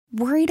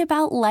Worried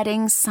about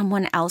letting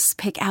someone else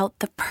pick out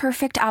the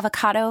perfect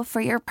avocado for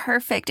your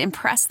perfect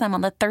impress them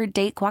on the third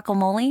date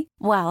guacamole?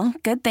 Well,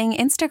 good thing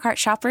Instacart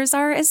shoppers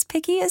are as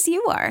picky as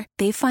you are.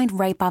 They find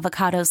ripe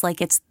avocados like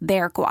it's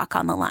their guac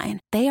on the line.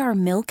 They are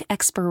milk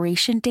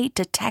expiration date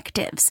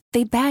detectives.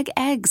 They bag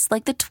eggs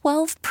like the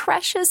 12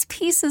 precious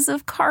pieces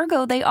of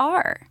cargo they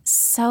are.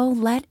 So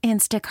let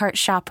Instacart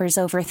shoppers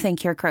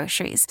overthink your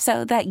groceries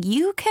so that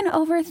you can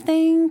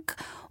overthink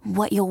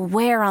what you'll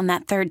wear on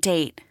that third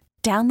date.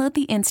 Download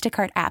the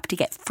Instacart app to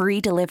get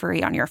free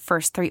delivery on your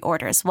first 3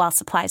 orders while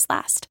supplies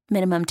last.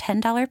 Minimum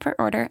 $10 per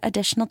order.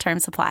 Additional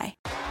terms apply.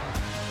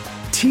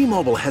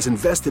 T-Mobile has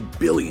invested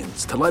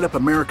billions to light up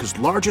America's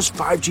largest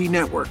 5G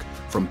network,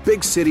 from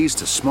big cities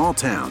to small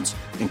towns,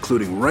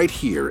 including right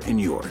here in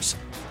yours.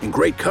 And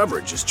great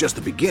coverage is just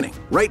the beginning.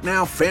 Right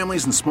now,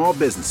 families and small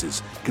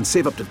businesses can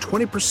save up to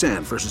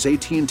 20% versus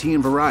AT&T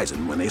and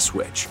Verizon when they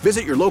switch.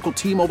 Visit your local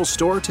T-Mobile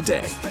store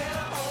today.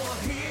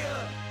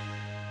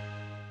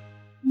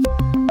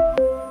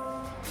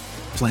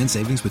 Plan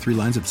savings with 3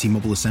 lines of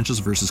T-Mobile Essentials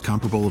versus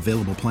comparable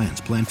available plans.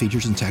 Plan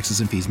features and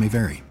taxes and fees may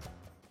vary.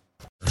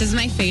 Does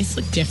my face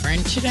look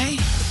different today?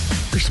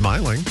 You're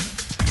smiling.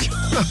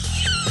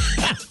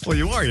 Well,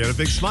 you are. You had a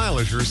big smile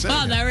as you were saying.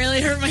 Wow, that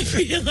really hurt my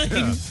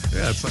feelings.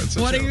 Yeah, it's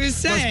what are you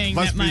saying?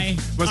 Must that be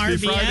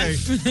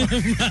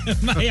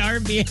RBF? my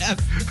RBF.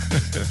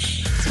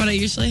 That's what I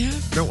usually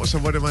have? No, so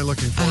what am I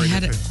looking for? I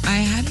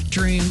had a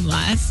dream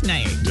last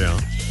night. Yeah.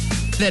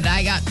 That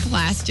I got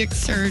plastic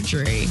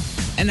surgery.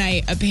 And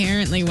I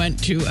apparently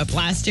went to a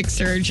plastic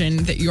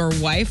surgeon that your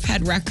wife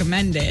had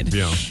recommended.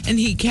 Yeah. And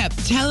he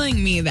kept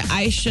telling me that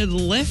I should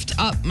lift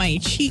up my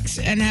cheeks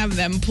and have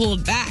them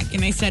pulled back.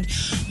 And I said,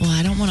 well,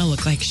 I don't want to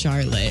look like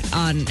Charlotte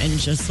on And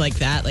Just Like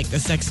That, like the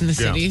Sex and the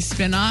City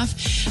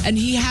spinoff. And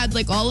he had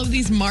like all of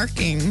these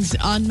markings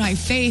on my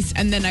face.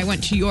 And then I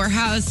went to your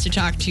house to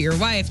talk to your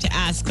wife to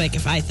ask like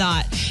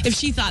if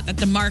she thought that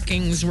the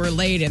markings were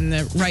laid in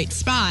the right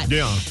spot.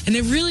 Yeah. And I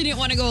really didn't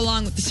want to go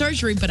along with the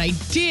surgery, but I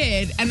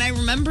did. And I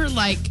remember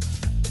like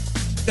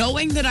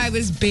knowing that I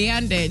was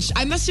bandaged.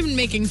 I must have been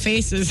making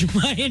faces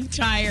the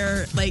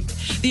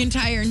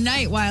entire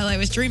night while I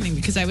was dreaming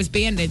because I was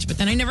bandaged, but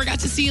then I never got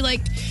to see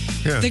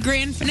the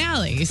grand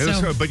finale.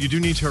 So, but you do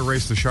need to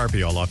erase the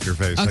Sharpie all off your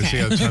face. Okay. I see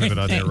a ton of it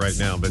on there right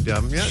now. But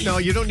no,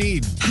 you don't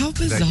need how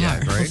bizarre. That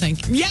yet, right? Well,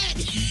 thank you. Yeah.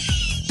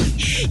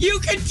 You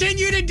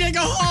continue to dig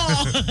a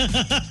hole.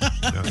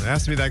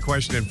 Ask me that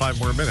question in 5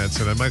 more minutes,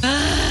 and I might.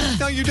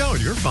 No, you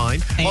don't. You're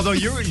fine. Although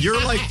you're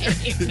like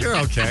you're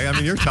okay. I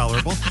mean, you're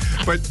tolerable.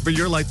 But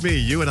you're like me.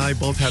 You and I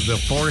both have the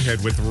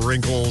forehead with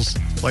wrinkles.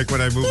 Like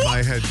when I move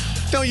my head.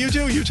 No, you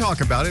do. You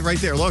talk about it right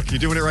there. Look, you're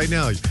doing it right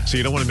now. So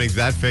you don't want to make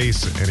that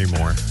face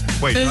anymore.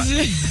 Wait.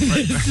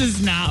 This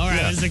is not where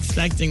I was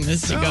expecting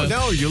this to go.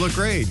 No, you look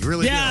great. You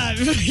really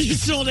do. You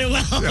sold it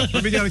well. Yeah,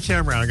 let me get a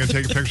camera out. I'm going to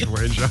take a picture for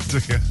you and show it to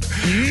you.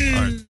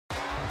 All right.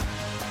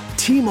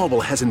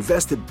 T-Mobile has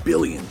invested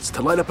billions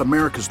to light up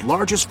America's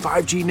largest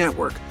 5G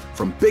network,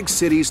 from big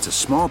cities to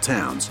small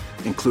towns,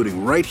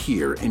 including right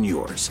here in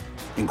yours.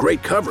 And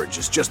great coverage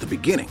is just the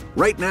beginning.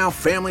 Right now,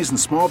 families and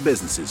small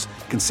businesses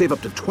can save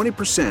up to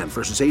 20%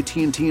 versus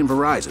AT&T and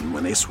Verizon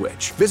when they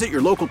switch. Visit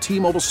your local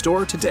T-Mobile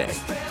store today.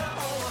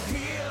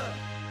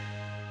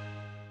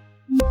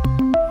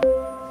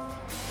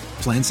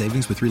 Plan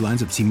savings with 3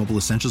 lines of T-Mobile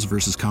Essentials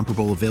versus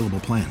comparable available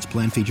plans.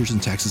 Plan features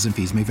and taxes and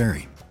fees may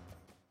vary.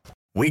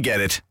 We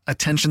get it.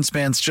 Attention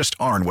spans just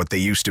aren't what they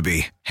used to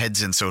be.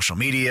 Heads in social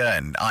media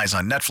and eyes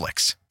on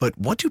Netflix. But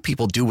what do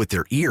people do with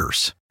their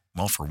ears?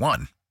 Well, for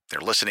one, they're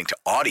listening to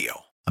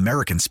audio.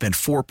 Americans spend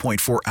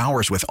 4.4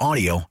 hours with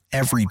audio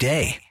every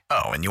day.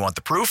 Oh, and you want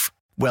the proof?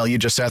 Well, you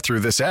just sat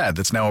through this ad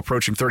that's now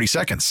approaching 30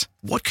 seconds.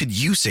 What could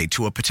you say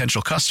to a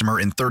potential customer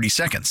in 30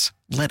 seconds?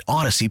 Let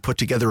Odyssey put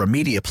together a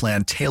media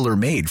plan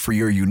tailor-made for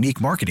your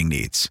unique marketing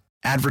needs.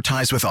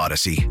 Advertise with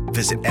Odyssey.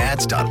 Visit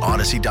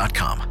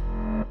ads.odyssey.com.